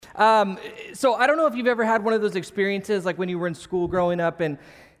So I don't know if you've ever had one of those experiences, like when you were in school growing up, and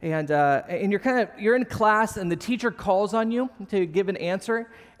you're in class, and the teacher calls on you to give an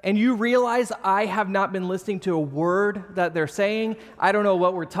answer, and you realize I have not been listening to a word that they're saying. I don't know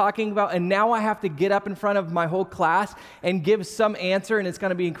what we're talking about, and now I have to get up in front of my whole class and give some answer, and it's going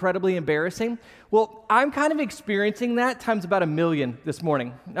to be incredibly embarrassing. Well, I'm kind of experiencing that times about 1,000,000 this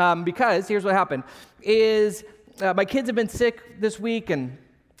morning, because here's what happened: my kids have been sick this week, and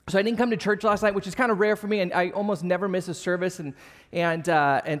so I didn't come to church last night, which is kind of rare for me, and I almost never miss a service, and so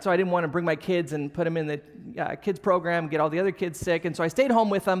I didn't want to bring my kids and put them in the kids program, get all the other kids sick, and so I stayed home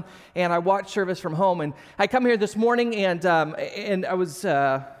with them, and I watched service from home. And I come here this morning, and I was,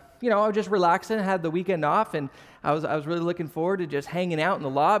 I was just relaxing, had the weekend off, and I was really looking forward to just hanging out in the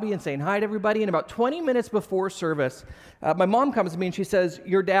lobby and saying hi to everybody. And about 20 minutes before service, my mom comes to me and she says,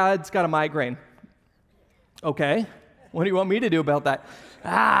 "Your dad's got a migraine." Okay, what do you want me to do about that?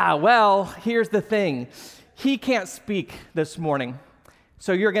 Well, here's the thing. He can't speak this morning,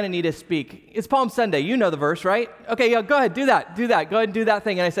 so you're going to need to speak. It's Palm Sunday. You know the verse, right? Okay, yeah, go ahead, do that. Go ahead and do that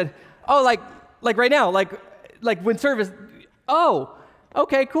thing. And I said, oh, like right now, like when service, oh,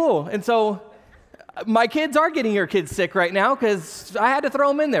 okay, cool. And so my kids are getting your kids sick right now because I had to throw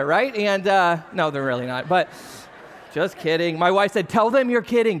them in there, right? And no, they're really not, but just kidding. My wife said, tell them you're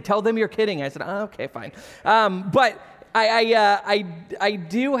kidding. I said, oh, okay, fine. But I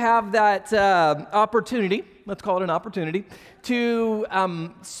do have that opportunity, let's call it an opportunity, to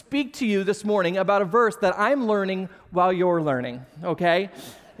speak to you this morning about a verse that I'm learning while you're learning, okay?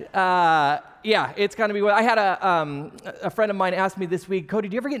 It's going to be what I had a friend of mine ask me this week, Cody,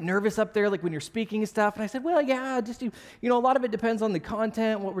 do you ever get nervous up there, like when you're speaking and stuff? And I said, well, yeah, just, a lot of it depends on the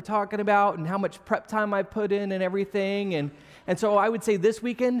content, what we're talking about, and how much prep time I put in and everything. And so I would say this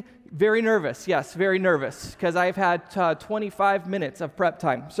weekend, very nervous. Yes, very nervous, because I've had 25 minutes of prep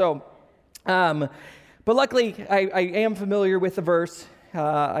time. So, but luckily, I am familiar with the verse.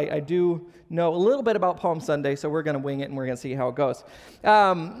 I do know a little bit about Palm Sunday, so we're going to wing it, and we're going to see how it goes.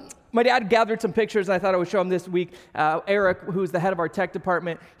 My dad gathered some pictures, and I thought I would show him this week. Eric, who's the head of our tech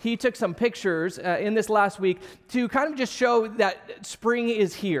department, he took some pictures in this last week to kind of just show that spring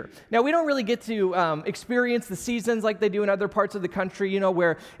is here. Now, we don't really get to experience the seasons like they do in other parts of the country,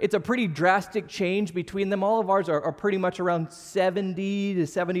 where it's a pretty drastic change between them. All of ours are pretty much around 70 to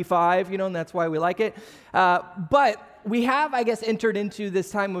 75, and that's why we like it. But we have, I guess, entered into this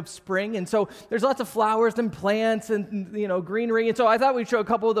time of spring, and so there's lots of flowers and plants and, greenery, and so I thought we'd show a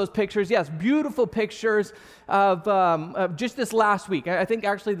couple of those pictures. Yes, beautiful pictures of just this last week. I think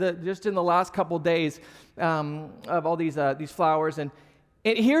actually just in the last couple days of all these flowers, and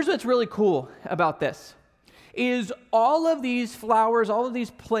here's what's really cool about this, is all of these flowers, all of these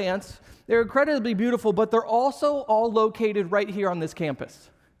plants, they're incredibly beautiful, but they're also all located right here on this campus.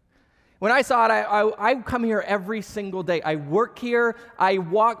 When I saw it, I come here every single day. I work here. I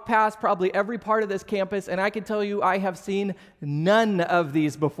walk past probably every part of this campus, and I can tell you I have seen none of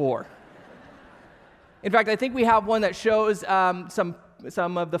these before. In fact, I think we have one that shows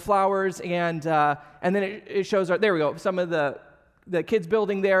some of the flowers, and then it shows, there we go, some of the kids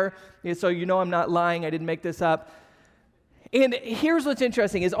building there. So I'm not lying. I didn't make this up. And here's what's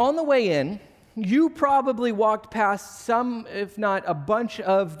interesting, is on the way in, you probably walked past some, if not a bunch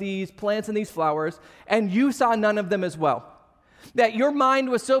of these plants and these flowers, and you saw none of them as well. That your mind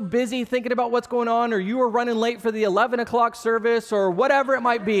was so busy thinking about what's going on, or you were running late for the 11 o'clock service, or whatever it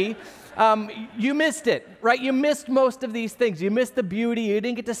might be, you missed it, right? You missed most of these things. You missed the beauty. You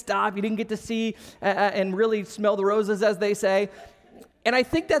didn't get to stop. You didn't get to see and really smell the roses, as they say. And I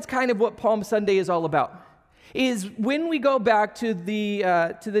think that's kind of what Palm Sunday is all about. Is when we go back to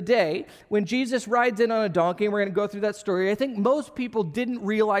the day when Jesus rides in on a donkey, and we're going to go through that story, I think most people didn't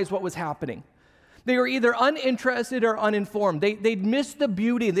realize what was happening. They were either uninterested or uninformed. They'd missed the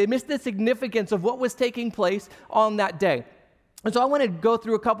beauty, they missed the significance of what was taking place on that day. And so I want to go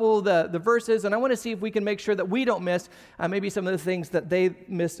through a couple of the verses, and I want to see if we can make sure that we don't miss maybe some of the things that they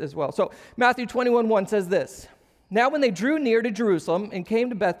missed as well. So Matthew 21:1 says this, "Now when they drew near to Jerusalem and came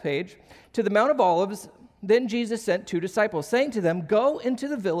to Bethphage, to the Mount of Olives, then Jesus sent 2 disciples, saying to them, 'Go into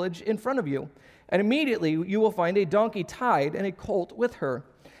the village in front of you, and immediately you will find a donkey tied and a colt with her.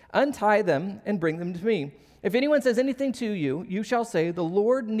 Untie them and bring them to me. If anyone says anything to you, you shall say, the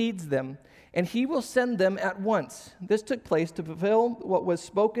Lord needs them, and he will send them at once.' This took place to fulfill what was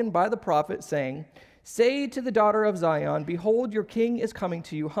spoken by the prophet, saying, 'Say to the daughter of Zion, behold, your king is coming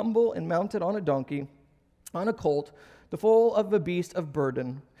to you, humble and mounted on a donkey, on a colt, the foal of a beast of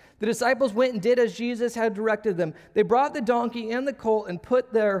burden.' The disciples went and did as Jesus had directed them. They brought the donkey and the colt and put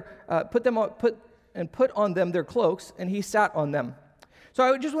on them their cloaks, and he sat on them. So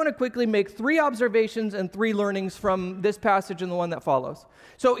I just want to quickly make 3 observations and 3 learnings from this passage and the one that follows.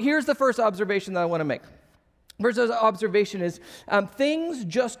 So here's the first observation that I want to make. First observation is things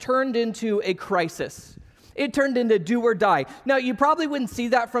just turned into a crisis. It turned into do or die. Now, you probably wouldn't see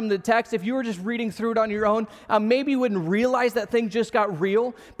that from the text. If you were just reading through it on your own, maybe you wouldn't realize that things just got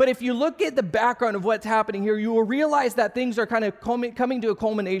real. But if you look at the background of what's happening here, you will realize that things are kind of coming to a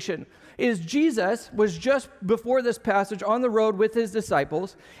culmination. Jesus was just before this passage on the road with his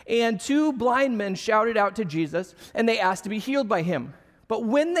disciples, and 2 blind men shouted out to Jesus, and they asked to be healed by him. But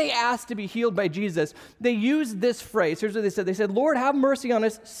when they asked to be healed by Jesus, they used this phrase. Here's what they said. They said, "Lord, have mercy on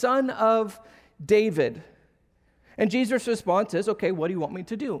us, son of David." And Jesus' response is, "Okay, what do you want me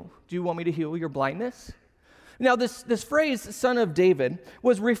to do? Do you want me to heal your blindness?" Now, this phrase, son of David,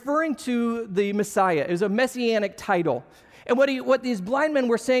 was referring to the Messiah. It was a messianic title. And what these blind men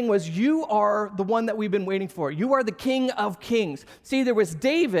were saying was, you are the one that we've been waiting for. You are the King of Kings. See, there was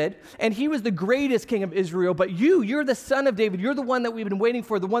David, and he was the greatest king of Israel, but you're the son of David. You're the one that we've been waiting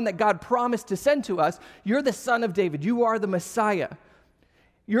for, the one that God promised to send to us. You're the son of David. You are the Messiah.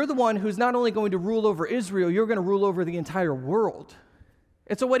 You're the one who's not only going to rule over Israel, you're going to rule over the entire world.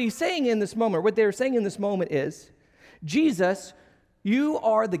 And so what he's saying in this moment, what they're saying in this moment is, Jesus, you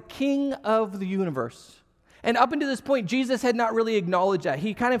are the King of the universe. And up until this point, Jesus had not really acknowledged that.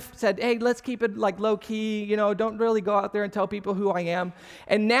 He kind of said, hey, let's keep it like low key, don't really go out there and tell people who I am.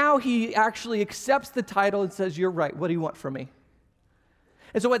 And now he actually accepts the title and says, you're right, what do you want from me?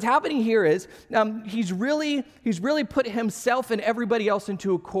 And so what's happening here is he's really put himself and everybody else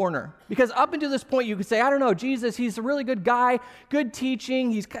into a corner. Because up until this point, you could say, I don't know, Jesus, he's a really good guy, good teaching,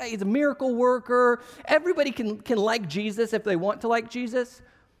 he's a miracle worker. Everybody can like Jesus if they want to like Jesus.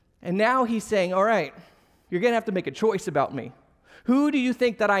 And now he's saying, all right, you're going to have to make a choice about me. Who do you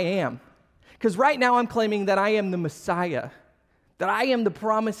think that I am? Because right now I'm claiming that I am the Messiah, that I am the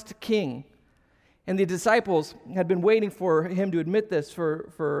promised king. And the disciples had been waiting for him to admit this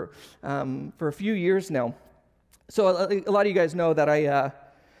for a few years now. So a lot of you guys know that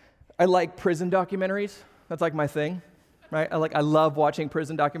I like prison documentaries. That's like my thing, right? I love watching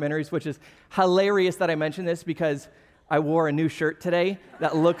prison documentaries, which is hilarious that I mention this because I wore a new shirt today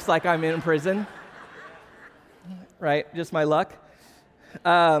that looks like I'm in prison. Right? Just my luck.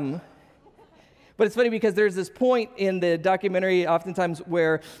 But it's funny because there's this point in the documentary oftentimes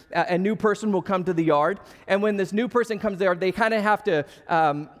where a new person will come to the yard, and when this new person comes there, they kind of have to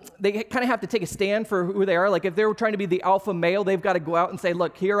take a stand for who they are. Like if they're trying to be the alpha male, they've got to go out and say,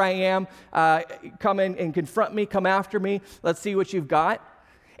 "Look, here I am. Come in and confront me. Come after me. Let's see what you've got."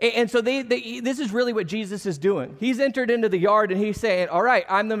 And so this is really what Jesus is doing. He's entered into the yard and he's saying, "All right,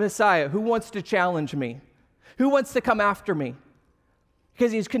 I'm the Messiah. Who wants to challenge me? Who wants to come after me?"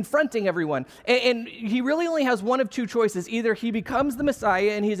 Because he's confronting everyone. And he really only has one of 2 choices. Either he becomes the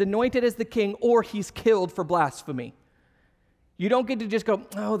Messiah and he's anointed as the king, or he's killed for blasphemy. You don't get to just go,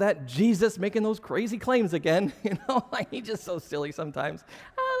 oh, that Jesus making those crazy claims again. He's just so silly sometimes.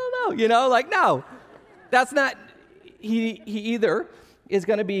 I don't know, no. That's not, he either is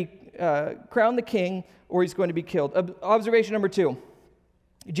going to be crowned the king or he's going to be killed. Observation number 2.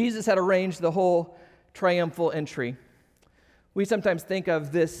 Jesus had arranged the whole triumphal entry. We sometimes think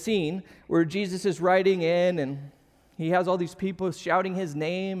of this scene where Jesus is riding in and he has all these people shouting his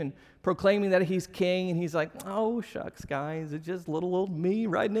name and proclaiming that he's king, and he's like, oh, shucks, guys, it's just little old me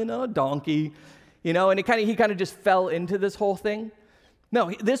riding in on a donkey, and he kind of just fell into this whole thing.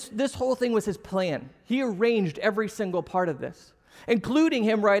 No, this whole thing was his plan. He arranged every single part of this, including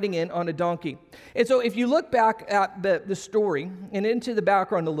him riding in on a donkey. And so if you look back at the story and into the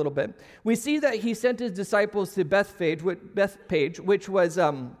background a little bit, we see that he sent his disciples to Bethphage, which was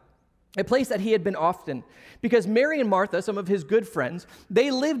a place that he had been often, because Mary and Martha, some of his good friends, they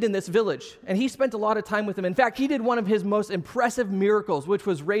lived in this village, and he spent a lot of time with them. In fact, he did one of his most impressive miracles, which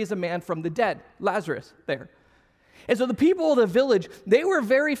was raise a man from the dead, Lazarus, there. And so the people of the village, they were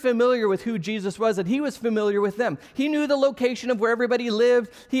very familiar with who Jesus was, and he was familiar with them. He knew the location of where everybody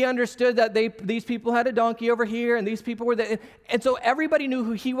lived. He understood that these people had a donkey over here, and these people were there. And so everybody knew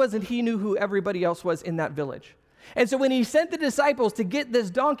who he was, and he knew who everybody else was in that village. And so when he sent the disciples to get this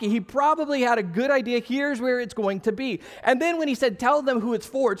donkey, he probably had a good idea, here's where it's going to be. And then when he said, tell them who it's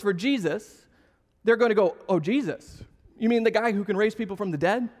for Jesus, they're going to go, oh, Jesus, you mean the guy who can raise people from the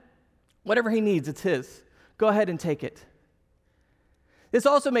dead? Whatever he needs, it's his. Go ahead and take it. This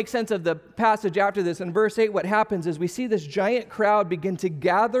also makes sense of the passage after this. In verse 8, what happens is we see this giant crowd begin to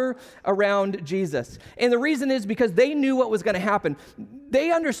gather around Jesus. And the reason is because they knew what was going to happen.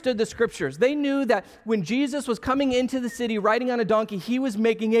 They understood the scriptures. They knew that when Jesus was coming into the city riding on a donkey, he was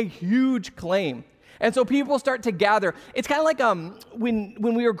making a huge claim. And so people start to gather. It's kind of like when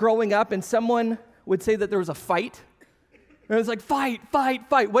we were growing up and someone would say that there was a fight. And it's like, fight, fight,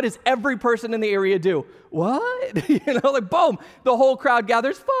 fight. What does every person in the area do? What? Like, boom, the whole crowd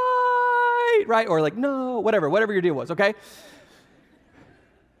gathers, fight, right? Or like, no, whatever your deal was, okay?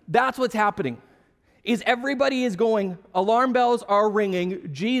 That's what's happening. Is everybody is going, alarm bells are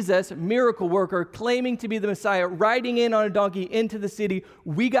ringing, Jesus, miracle worker, claiming to be the Messiah, riding in on a donkey into the city.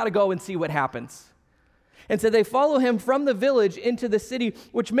 We got to go and see what happens. And so they follow him from the village into the city,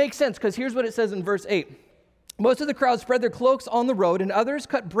 which makes sense because here's what it says in verse 8. Most of the crowd spread their cloaks on the road, and others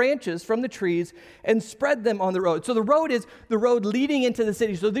cut branches from the trees and spread them on the road. So the road is the road leading into the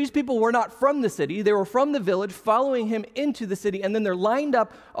city. So these people were not from the city. They were from the village, following him into the city, and then they're lined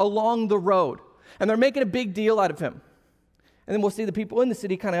up along the road. And they're making a big deal out of him. And then we'll see the people in the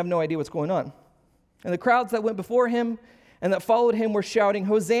city kind of have no idea what's going on. And the crowds that went before him and that followed him were shouting,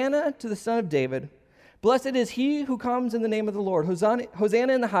 Hosanna to the Son of David. Blessed is he who comes in the name of the Lord.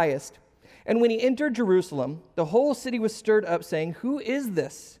 Hosanna in the highest. And when he entered Jerusalem, the whole city was stirred up, saying, Who is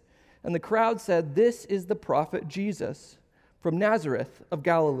this? And the crowd said, This is the prophet Jesus from Nazareth of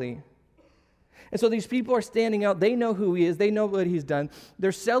Galilee. And so these people are standing out. They know who he is. They know what he's done.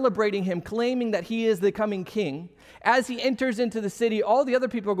 They're celebrating him, claiming that he is the coming king. As he enters into the city, all the other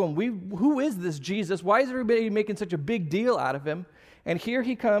people are going, who is this Jesus? Why is everybody making such a big deal out of him? And here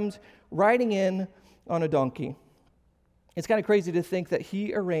he comes riding in on a donkey. It's kind of crazy to think that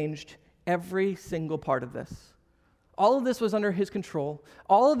he arranged every single part of this. All of this was under his control.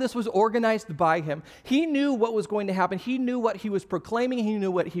 All of this was organized by him. He knew what was going to happen. He knew what he was proclaiming. He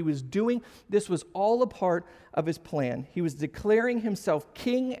knew what he was doing. This was all a part of his plan. He was declaring himself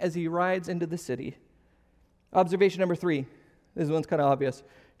king as he rides into the city. Observation number 3. This one's kind of obvious.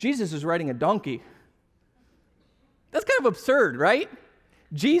 Jesus is riding a donkey. That's kind of absurd, right?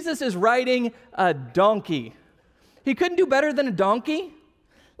 Jesus is riding a donkey. He couldn't do better than a donkey.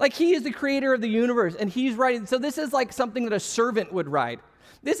 Like, he is the creator of the universe, and he's riding. So this is like something that a servant would ride.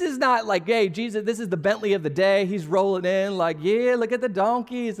 This is not like, hey, Jesus, this is the Bentley of the day. He's rolling in like, yeah, look at the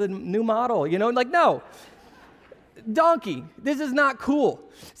donkey. It's a new model, Like, no. Donkey. This is not cool.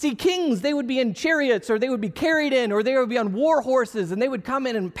 See, kings, they would be in chariots, or they would be carried in, or they would be on war horses, and they would come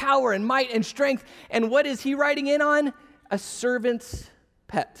in power and might and strength. And what is he riding in on? A servant's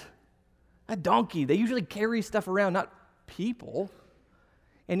pet. A donkey. They usually carry stuff around, not people.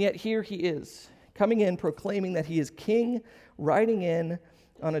 And yet here he is, coming in, proclaiming that he is king, riding in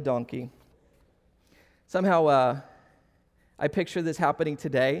on a donkey. Somehow, I picture this happening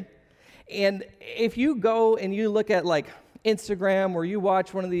today. And if you go and you look at like Instagram, or you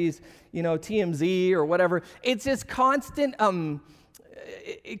watch one of these, TMZ or whatever, it's just constant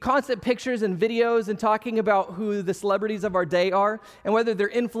pictures and videos and talking about who the celebrities of our day are and whether they're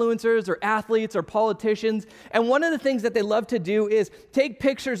influencers or athletes or politicians. And one of the things that they love to do is take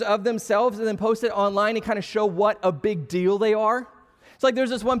pictures of themselves and then post it online and kind of show what a big deal they are. It's like there's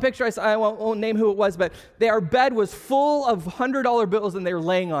this one picture, I won't name who it was, but their bed was full of $100 bills and they were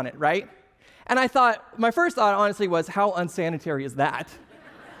laying on it, right? And my first thought honestly was, how unsanitary is that?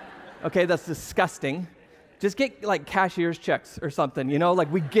 Okay, that's disgusting. Just get like cashier's checks or something,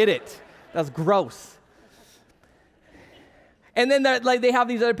 like we get it. That's gross. And then they have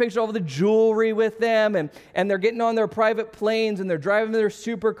these other pictures of all the jewelry with them, and they're getting on their private planes and they're driving their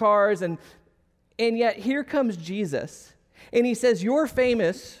supercars, and yet here comes Jesus. And he says, you're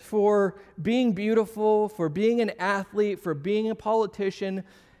famous for being beautiful, for being an athlete, for being a politician,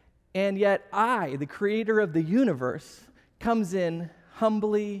 and yet I, the creator of the universe, comes in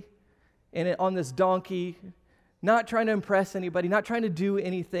humbly and on this donkey, not trying to impress anybody, not trying to do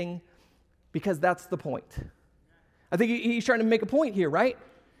anything, because that's the point. I think he's trying to make a point here, right?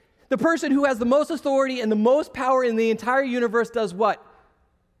 The person who has the most authority and the most power in the entire universe does what?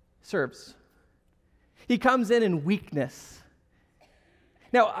 Serves. He comes in weakness.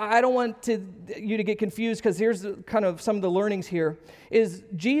 Now, I don't want you to get confused, because here's kind of some of the learnings here, is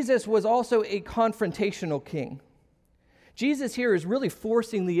Jesus was also a confrontational king. Jesus here is really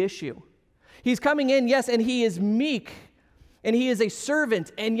forcing the issue. He's coming in, yes, and he is meek, and he is a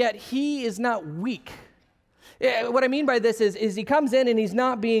servant, and yet he is not weak. What I mean by this is he comes in and he's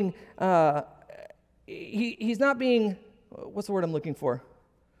not being, he's not being, what's the word I'm looking for?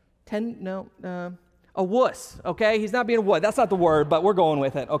 A wuss, okay? He's not being a wuss. That's not the word, but we're going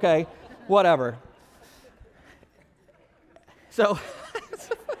with it, okay? Whatever. So, it's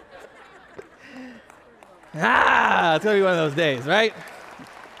going to be one of those days, right?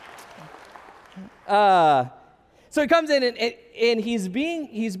 So he comes in and he's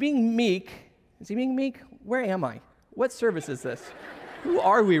being meek. Is he being meek? Where am I? What service is this? Who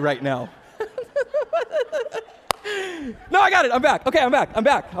are we right now? No, I got it. I'm back. Okay, I'm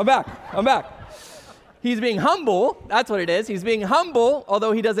back. He's being humble. That's what it is. He's being humble,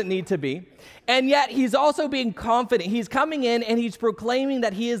 although he doesn't need to be. And yet he's also being confident. He's coming in and he's proclaiming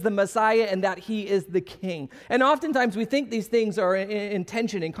that he is the Messiah and that he is the King. And oftentimes we think these things are in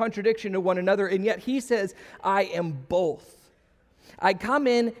tension, in contradiction to one another, and yet he says, I am both. I come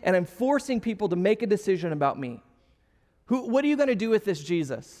in and I'm forcing people to make a decision about me. What are you going to do with this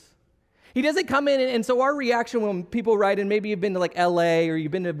Jesus? He doesn't come in, and so our reaction when people write in, maybe you've been to like LA or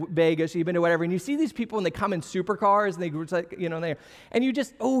you've been to Vegas or you've been to whatever, and you see these people and they come in supercars and they like, and you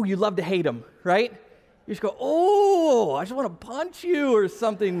just, you love to hate them, right? You just go, I just want to punch you or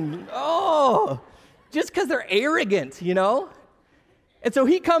something. Just because they're arrogant, And so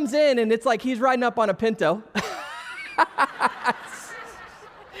he comes in and it's like he's riding up on a Pinto.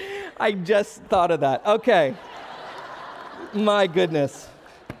 I just thought of that. Okay. My goodness.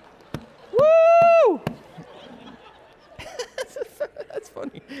 Woo! That's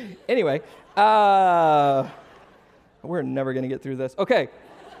funny. Anyway, we're never going to get through this. Okay.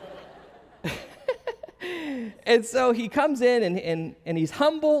 And so he comes in and he's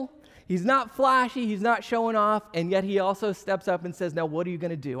humble. He's not flashy. He's not showing off. And yet he also steps up and says, now what are you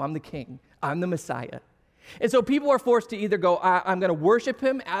going to do? I'm the King. I'm the Messiah. And so people are forced to either go, I'm going to worship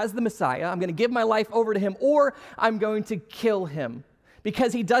him as the Messiah. I'm going to give my life over to him, or I'm going to kill him.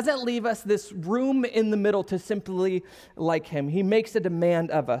 Because he doesn't leave us this room in the middle to simply like him. He makes a demand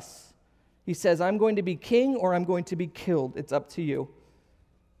of us. He says, I'm going to be king or I'm going to be killed. It's up to you.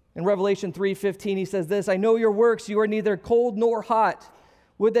 In Revelation 3:15, he says this, I know your works. You are neither cold nor hot.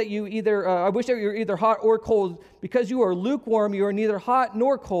 Would that you I wish that you were either hot or cold. Because you are lukewarm, you are neither hot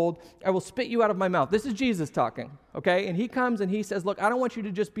nor cold. I will spit you out of my mouth. This is Jesus talking, okay? And he comes and he says, look, I don't want you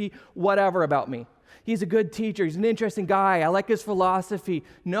to just be whatever about me. He's a good teacher. He's an interesting guy. I like his philosophy.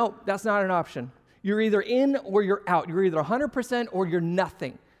 No, that's not an option. You're either in or you're out. You're either 100% or you're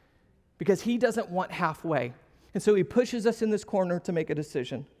nothing, because he doesn't want halfway. And so he pushes us in this corner to make a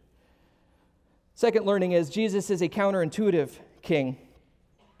decision. Second learning is Jesus is a counterintuitive king.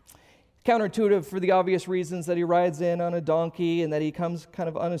 Counterintuitive for the obvious reasons that he rides in on a donkey and that he comes kind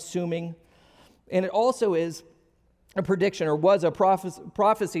of unassuming. And it also is a prediction, or was a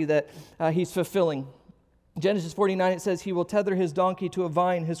prophecy that he's fulfilling. Genesis 49, it says, he will tether his donkey to a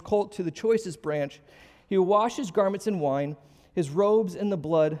vine, his colt to the choicest branch. He will wash his garments in wine, his robes in the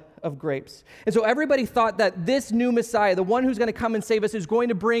blood of grapes. And so everybody thought that this new Messiah, the one who's going to come and save us, is going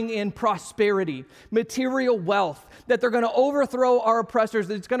to bring in prosperity, material wealth, that they're going to overthrow our oppressors,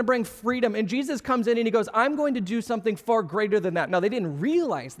 that it's going to bring freedom. And Jesus comes in and he goes, I'm going to do something far greater than that. Now, they didn't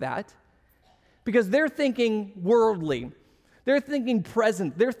realize that, because they're thinking worldly. They're thinking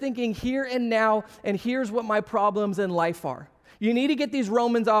present. They're thinking here and now, and here's what my problems in life are. You need to get these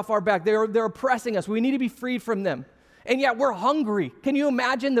Romans off our back. They're oppressing us. We need to be freed from them. And yet we're hungry. Can you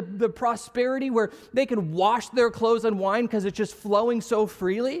imagine the prosperity where they can wash their clothes in wine because it's just flowing so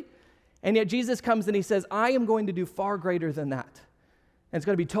freely? And yet Jesus comes and he says, I am going to do far greater than that. And it's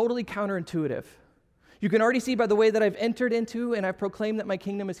going to be totally counterintuitive. You can already see by the way that I've entered into and I've proclaimed that my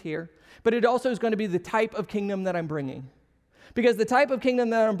kingdom is here. But it also is going to be the type of kingdom that I'm bringing. Because the type of kingdom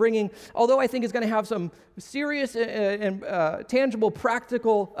that I'm bringing, although I think is going to have some serious and tangible,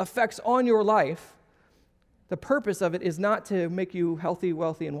 practical effects on your life, the purpose of it is not to make you healthy,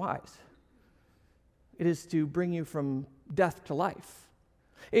 wealthy, and wise. It is to bring you from death to life.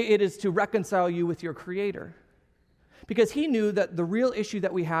 It is to reconcile you with your Creator. Because he knew that the real issue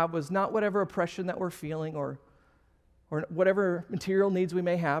that we have was not whatever oppression that we're feeling or whatever material needs we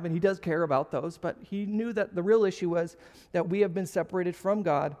may have, and he does care about those, but he knew that the real issue was that we have been separated from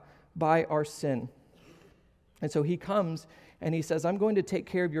God by our sin. And so he comes and he says, I'm going to take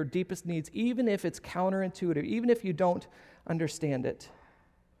care of your deepest needs, even if it's counterintuitive, even if you don't understand it.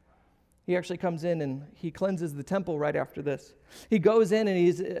 He actually comes in and he cleanses the temple right after this. He goes in and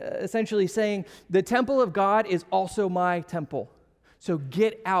he's essentially saying, the temple of God is also my temple. So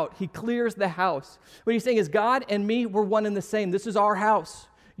get out. He clears the house. What he's saying is, God and me, we're one and the same. This is our house.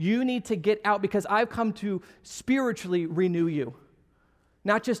 You need to get out because I've come to spiritually renew you,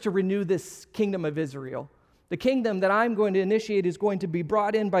 not just to renew this kingdom of Israel. The kingdom that I'm going to initiate is going to be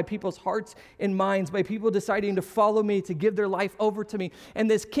brought in by people's hearts and minds, by people deciding to follow me, to give their life over to me. And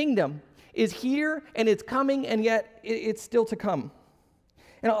this kingdom is here and it's coming, and yet it's still to come.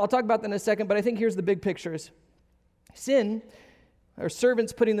 And I'll talk about that in a second, but I think here's the big pictures. Sin are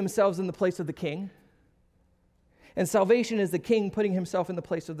servants putting themselves in the place of the king, and salvation is the king putting himself in the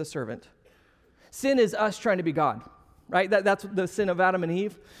place of the servant. Sin is us trying to be God. right? That's the sin of Adam and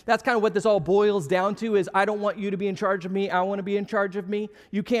Eve. That's kind of what this all boils down to is I don't want you to be in charge of me. I want to be in charge of me.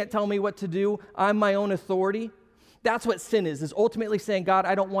 You can't tell me what to do. I'm my own authority. That's what sin is ultimately saying, God,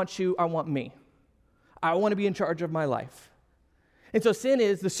 I don't want you. I want me. I want to be in charge of my life. And so sin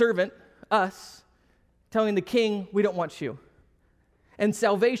is the servant, us, telling the king, we don't want you. And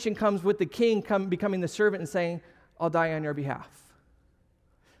salvation comes with the king becoming the servant and saying, I'll die on your behalf.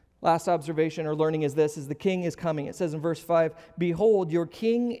 Last observation or learning is this, is the king is coming. It says in verse 5, behold, your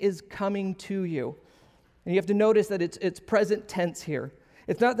king is coming to you. And you have to notice that it's present tense here.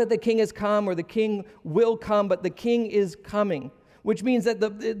 It's not that the king has come or the king will come, but the king is coming, which means that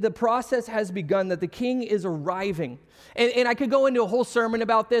the process has begun, that the king is arriving. And I could go into a whole sermon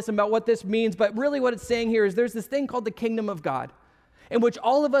about this, about what this means, but really what it's saying here is there's this thing called the kingdom of God, in which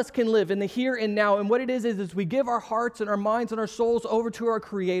all of us can live in the here and now. And what it is we give our hearts and our minds and our souls over to our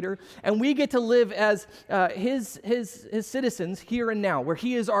Creator, and we get to live as his citizens here and now, where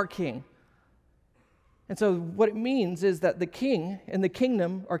he is our king. And so what it means is that the king and the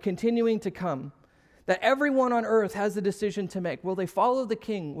kingdom are continuing to come, that everyone on earth has a decision to make. Will they follow the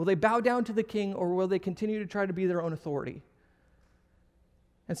king? Will they bow down to the king? Or will they continue to try to be their own authority?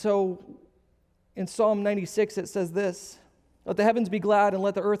 And so in Psalm 96, it says this, let the heavens be glad and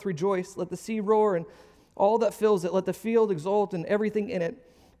let the earth rejoice. Let the sea roar and all that fills it. Let the field exult and everything in it.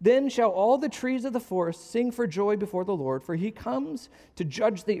 Then shall all the trees of the forest sing for joy before the Lord, for he comes to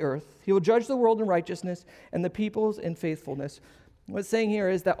judge the earth. He will judge the world in righteousness and the peoples in faithfulness. What it's saying here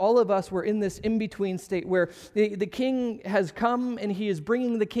is that all of us were in this in-between state where the king has come and he is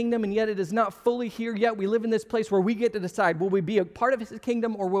bringing the kingdom, and yet it is not fully here yet. We live in this place where we get to decide, will we be a part of his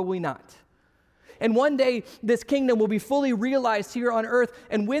kingdom or will we not? And one day, this kingdom will be fully realized here on earth.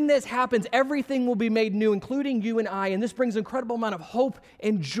 And when this happens, everything will be made new, including you and I. And this brings an incredible amount of hope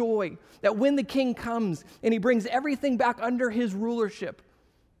and joy that when the king comes and he brings everything back under his rulership,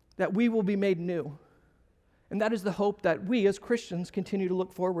 that we will be made new. And that is the hope that we as Christians continue to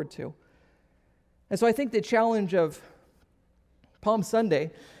look forward to. And so I think the challenge of Palm Sunday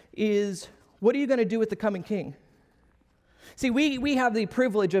is, what are you going to do with the coming king? See, we have the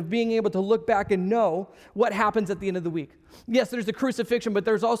privilege of being able to look back and know what happens at the end of the week. Yes, there's the crucifixion, but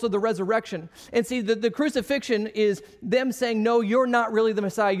there's also the resurrection. And see, the crucifixion is them saying, no, you're not really the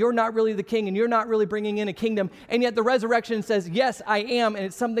Messiah, you're not really the king, and you're not really bringing in a kingdom. And yet the resurrection says, yes, I am, and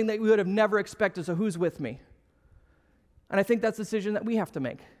it's something that we would have never expected, so who's with me? And I think that's the decision that we have to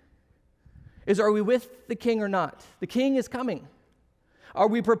make. Is, are we with the king or not? The king is coming. Are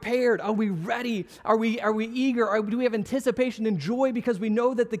we prepared? Are we ready? Are we eager? Do we have anticipation and joy because we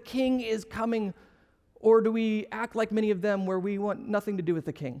know that the king is coming? Or do we act like many of them where we want nothing to do with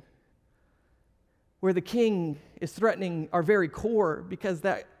the king? Where the king is threatening our very core, because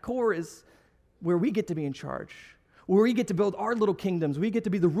that core is where we get to be in charge, where we get to build our little kingdoms. We get to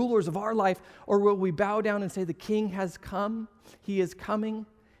be the rulers of our life. Or will we bow down and say, the king has come, he is coming,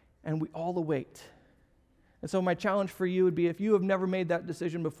 and we all await? And so my challenge for you would be, if you have never made that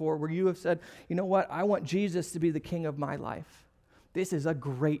decision before, where you have said, you know what, I want Jesus to be the king of my life, this is a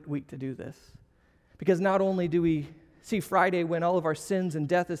great week to do this. Because not only do we see Friday when all of our sins and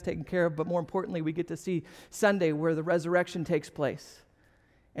death is taken care of, but more importantly, we get to see Sunday where the resurrection takes place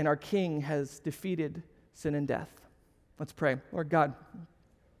and our king has defeated sin and death. Let's pray. Lord God,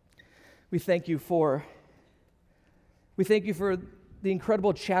 we thank you for the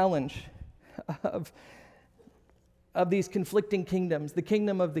incredible challenge of these conflicting kingdoms, the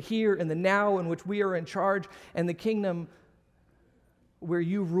kingdom of the here and the now in which we are in charge, and the kingdom where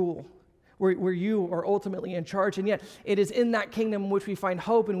you rule, where you are ultimately in charge. And yet it is in that kingdom in which we find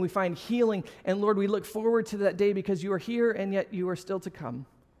hope and we find healing. And Lord, we look forward to that day because you are here and yet you are still to come.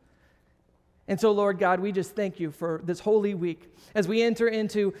 And so, Lord God, we just thank you for this holy week. As we enter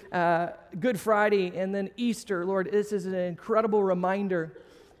into Good Friday and then Easter, Lord, this is an incredible reminder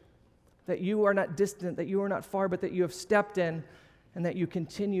that you are not distant, that you are not far, but that you have stepped in and that you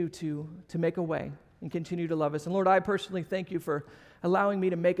continue to make a way and continue to love us. And Lord, I personally thank you for allowing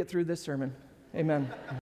me to make it through this sermon. Amen.